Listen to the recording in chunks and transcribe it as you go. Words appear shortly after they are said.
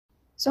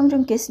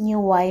Joong Ki's new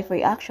wife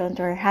reaction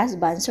to her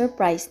husband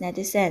surprised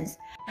netizens.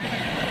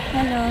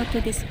 Hello,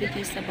 today's video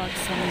is about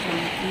Joong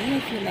Ki.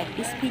 If you like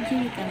this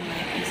video, you can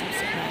like and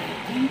subscribe.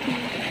 Thank you.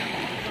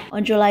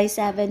 On July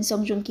 7,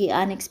 Joong Ki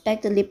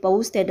unexpectedly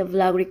posted a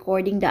vlog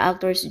recording the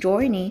actor's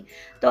journey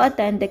to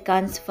attend the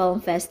Cannes Film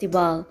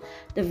Festival.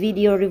 The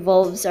video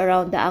revolves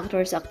around the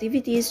actor's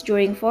activities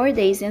during 4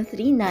 days and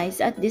 3 nights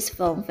at this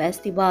film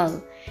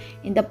festival.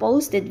 In the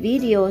posted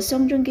video,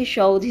 Joong Ki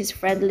showed his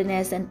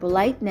friendliness and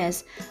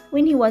politeness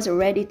when he was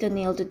ready to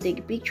kneel to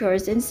take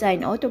pictures and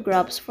sign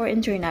autographs for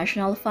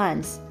international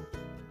fans.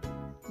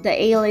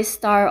 The A-list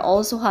star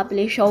also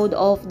happily showed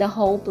off the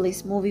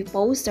Hopeless movie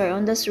poster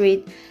on the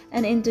street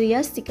and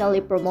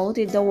enthusiastically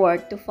promoted the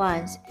work to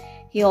fans.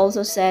 He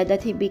also said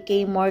that he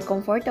became more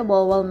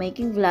comfortable while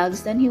making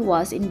vlogs than he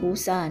was in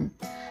Busan.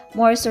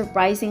 More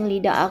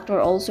surprisingly, the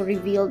actor also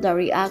revealed the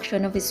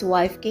reaction of his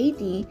wife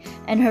Katie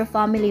and her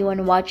family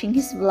when watching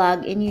his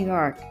vlog in New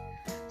York.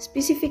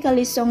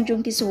 Specifically,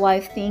 Joong Ki's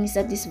wife thinks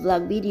that this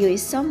vlog video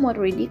is somewhat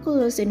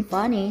ridiculous and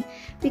funny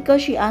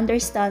because she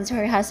understands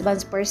her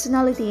husband's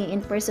personality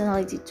and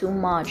personality too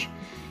much.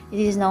 It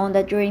is known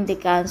that during the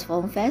Cannes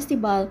Film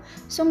Festival,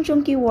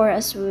 Joong Ki wore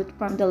a suit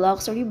from the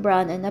luxury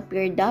brand and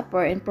appeared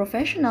dapper and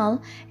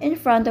professional in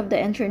front of the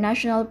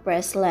international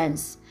press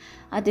lens.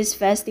 At this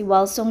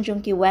festival,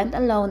 Joong Ki went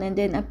alone and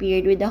then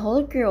appeared with the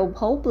whole crew of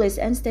Hopeless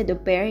instead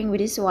of pairing with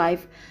his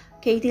wife,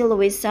 Katie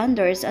Louise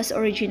Sanders, as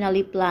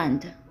originally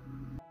planned.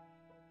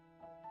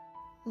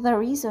 The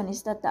reason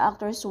is that the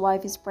actor's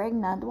wife is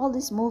pregnant, while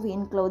this movie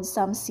includes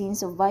some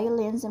scenes of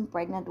violence and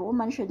pregnant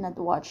women should not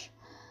watch.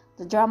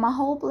 The drama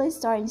Hopeless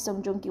starring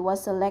Joong Ki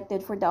was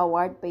selected for the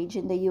award page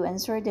in the UN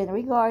Certain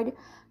Regard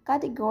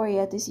category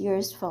at this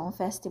year's film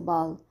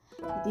festival.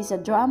 It is a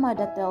drama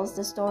that tells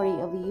the story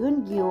of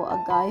Joong Ki,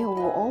 a guy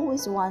who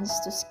always wants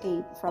to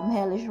escape from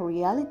hellish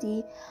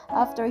reality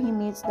after he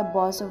meets the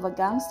boss of a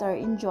gangster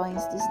and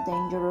joins this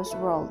dangerous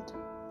world.